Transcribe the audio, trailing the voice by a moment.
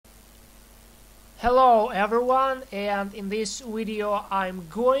Hello everyone, and in this video I'm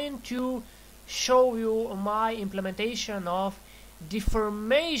going to show you my implementation of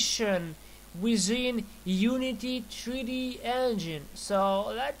deformation within Unity 3D engine. So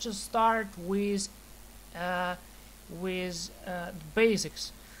let's just start with the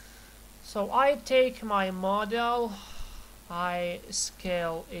basics. So I take my model, I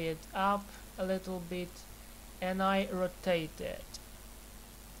scale it up a little bit and I rotate it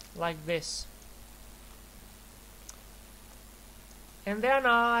like this. And then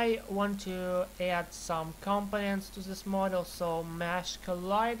I want to add some components to this model, so mesh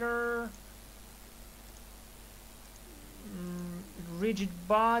collider, rigid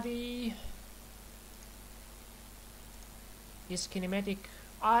body, is kinematic.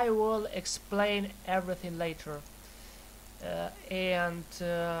 I will explain everything later. And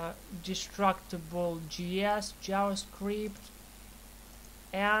destructible GS, JavaScript,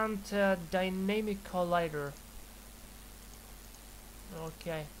 and dynamic collider.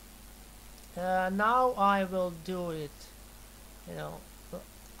 Okay, now I will do it,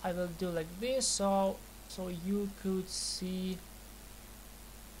 I will do like this, so you could see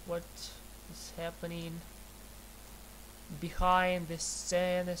what is happening behind the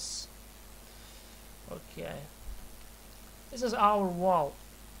scenes. Okay, this is our wall.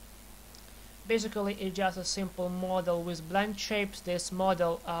 Basically it's just a simple model with blend shapes. This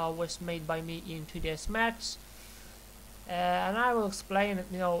model was made by me in 2ds Max. And I will explain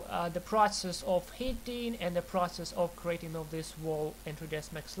the process of heating and the process of creating of this wall in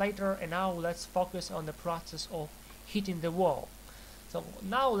 2ds Max later. And now let's focus on the process of heating the wall. So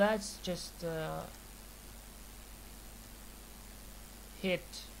now let's just hit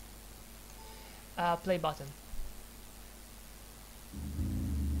play button.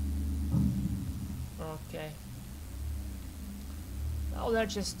 Okay, now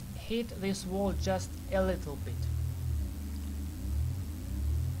let's just hit this wall just a little bit.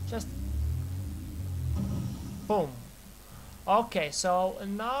 Just boom. Okay, so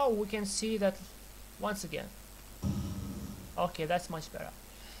now we can see that once again. Okay, that's much better.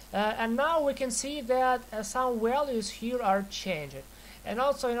 And now we can see that some values here are changed. And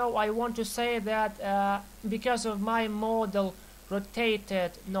also, I want to say that because of my model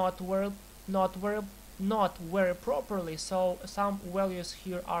rotated not very properly, so some values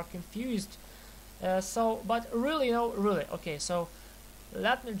here are confused. But really, okay, so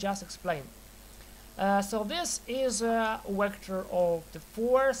let me just explain. So this is a vector of the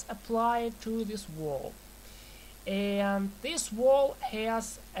force applied to this wall, and this wall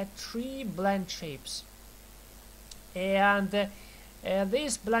has 3 blend shapes, and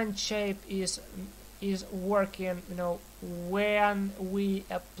this blend shape is working when we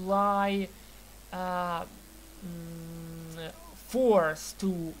apply force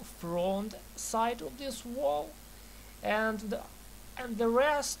to front side of this wall, and the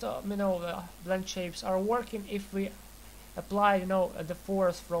rest the blend shapes are working if we apply the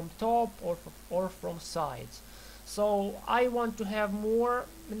force from top or from sides. So I want to have more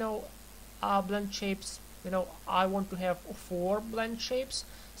blend shapes. I want to have 4 blend shapes,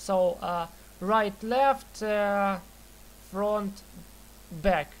 so right, left, front,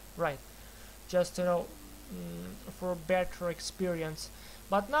 back, right, just for better experience.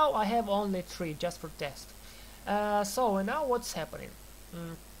 But now I have only 3 just for test. So now what's happening?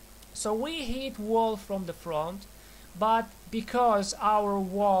 So we hit wall from the front, but because our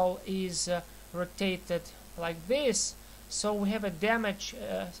wall is rotated like this, so we have a damage.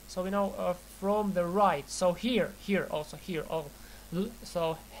 From the right. So here, also here.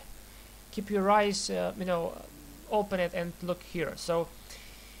 So keep your eyes, open it and look here. So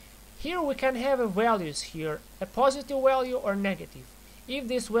here we can have values here, a positive value or negative. If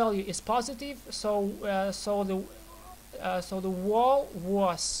this value is positive, so the wall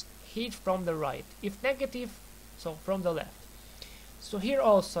was hit from the right. If negative, so from the left. So here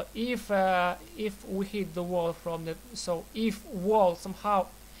also, if we hit the wall from the, so if wall somehow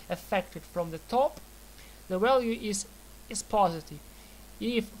affected from the top, the value is positive.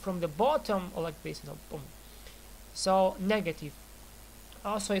 If from the bottom, or like this, boom, so negative.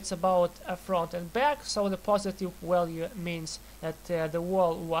 Also it's about front and back, so the positive value means that the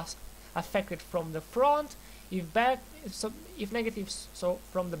wall was affected from the front, if if negative, so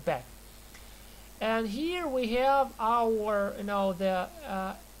from the back. And here we have our the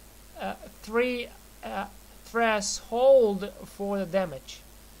 3 threshold for the damage.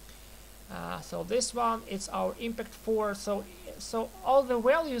 So this one is our impact force. So all the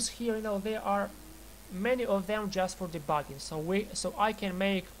values here, they are many of them just for debugging. So I can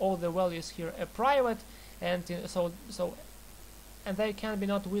make all the values here a private, and so they can be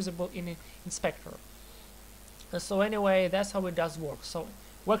not visible in inspector. So anyway, that's how it does work. So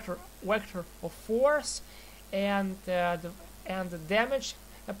vector of force and the damage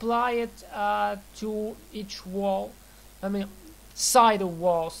apply it to each wall, I mean side of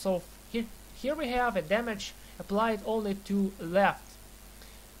wall. So here we have a damage applied only to left.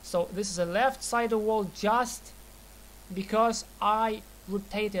 So this is a left side of wall just because I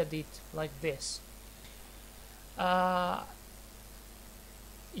rotated it like this.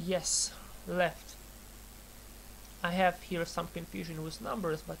 Yes, left. I have here some confusion with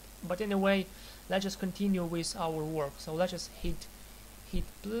numbers, but anyway, let's just continue with our work. So let's just hit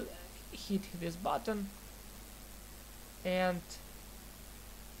this button, and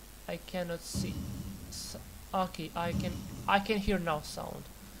I cannot see. So, okay, I can hear now sound.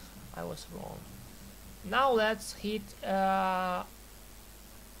 I was wrong. Now let's hit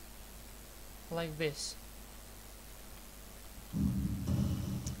like this.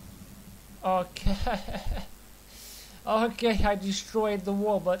 Okay. Okay, I destroyed the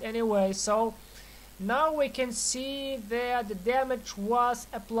wall, but anyway, so now we can see that the damage was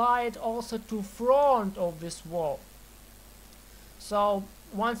applied also to front of this wall. So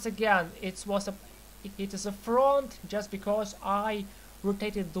once again, it is a front just because I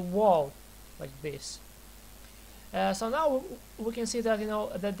rotated the wall like this. So now we can see that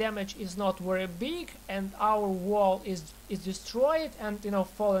the damage is not very big, and our wall is destroyed and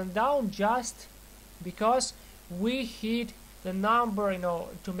fallen down just because we hit the number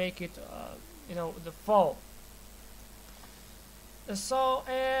to make it the fall. So,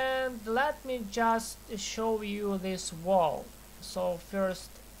 and let me just show you this wall. So first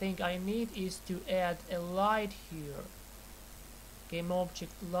thing I need is to add a light here, game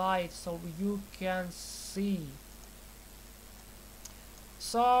object light, so you can see.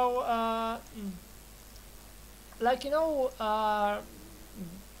 So like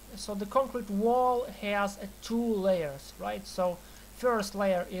so the concrete wall has two layers, right? So first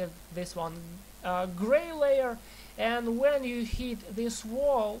layer is this one, gray layer, and when you hit this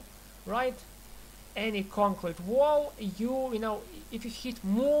wall, right, any concrete wall, if you hit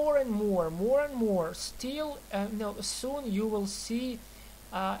more and more, still soon you will see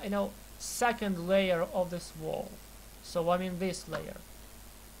second layer of this wall. So I mean this layer.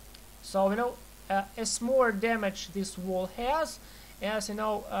 So as more damage this wall has, as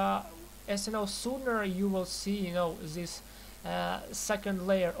sooner you will see this second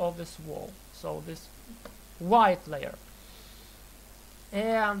layer of this wall, so this white layer.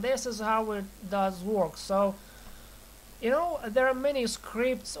 And this is how it does work. So there are many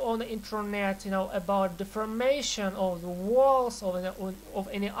scripts on the internet about deformation of the walls of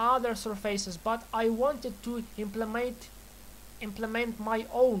any other surfaces, but I wanted to implement my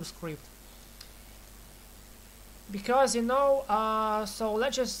own script. Because so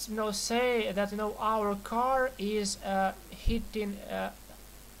let's just say that our car is hitting a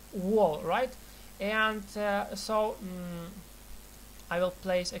wall, right? And so I will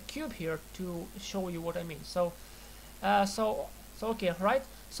place a cube here to show you what I mean. So so okay, right?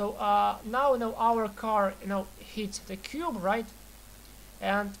 So now our car hits the cube, right?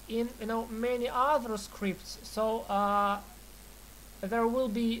 And in many other scripts, so there will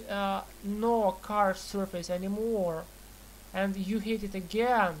be no car surface anymore, and you hit it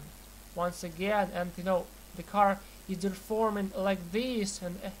again, once again, and the car is deforming like this,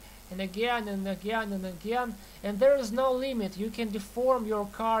 and again and again and again, and there is no limit. You can deform your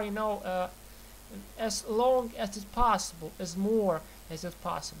car as long as it's possible, as more as it's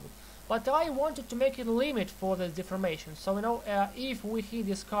possible. But I wanted to make a limit for the deformation. So if we hit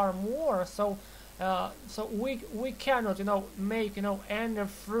this car more, so we cannot make any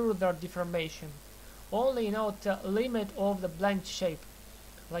further deformation. Only the limit of the blend shape,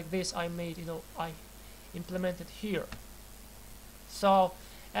 like this, I made I implemented here. So,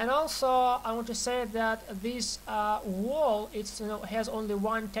 and also I want to say that this wall has only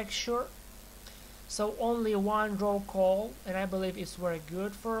one texture, so only one draw call, and I believe it's very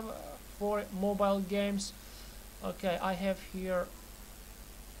good for mobile games. Okay, I have here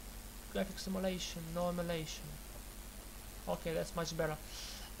graphic simulation, no emulation. Okay, that's much better.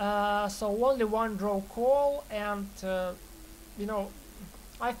 So only one draw call, and I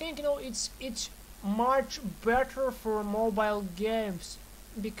think it's much better for mobile games,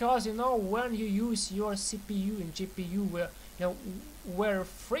 because when you use your CPU and GPU very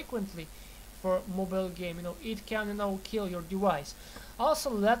frequently for mobile game, it can kill your device. Also,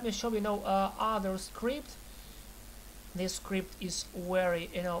 let me show you other script. This script is very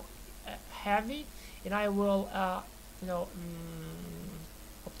heavy, and I will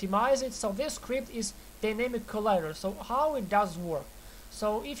optimize it. So this script is dynamic collider. So how it does work?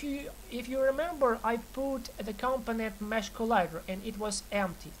 So if you remember, I put the component mesh collider and it was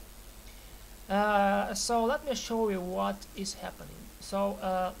empty. So let me show you what is happening.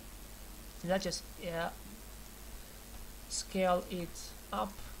 So let's just scale it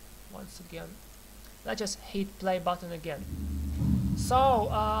up once again. Let's just hit play button again. So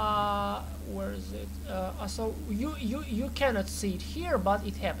where is it? So you cannot see it here, but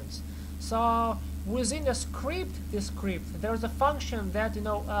it happens. So within the script, there's a function that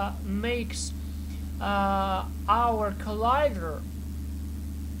makes our collider.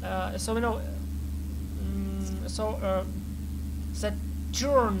 That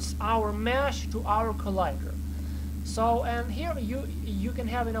turns our mesh to our collider. So and here you can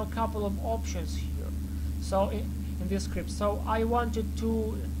have a couple of options here. So in this script, so I wanted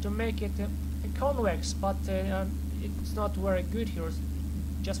to make it convex, but it's not very good here,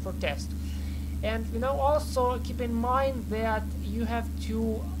 just for test. And also keep in mind that you have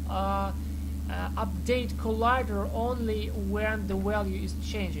to update collider only when the value is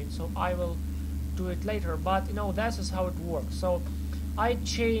changing. So I will do it later, but that is how it works. So I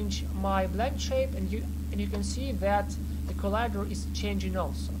change my blend shape, and you can see that the collider is changing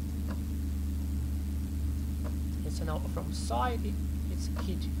also. It's now from side, it's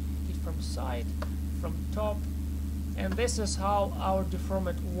hit from side, from top, and this is how our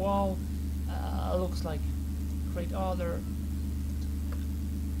deformed wall looks like. Create other.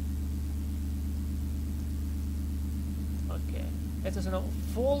 Okay, it is now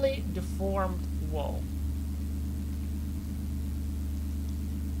fully deformed wall.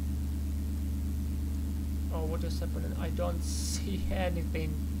 Oh, what is happening? I don't see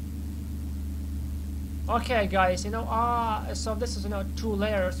anything. Okay, guys, so this is 2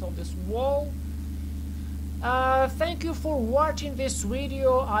 layers of this wall. Thank you for watching this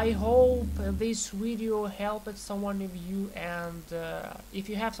video. I hope this video helped someone of you, and if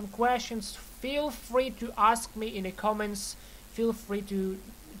you have some questions, feel free to ask me in the comments. Feel free to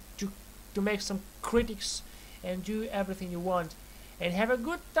make some critics and do everything you want. And have a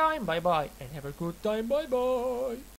good time. Bye bye. And have a good time. Bye bye.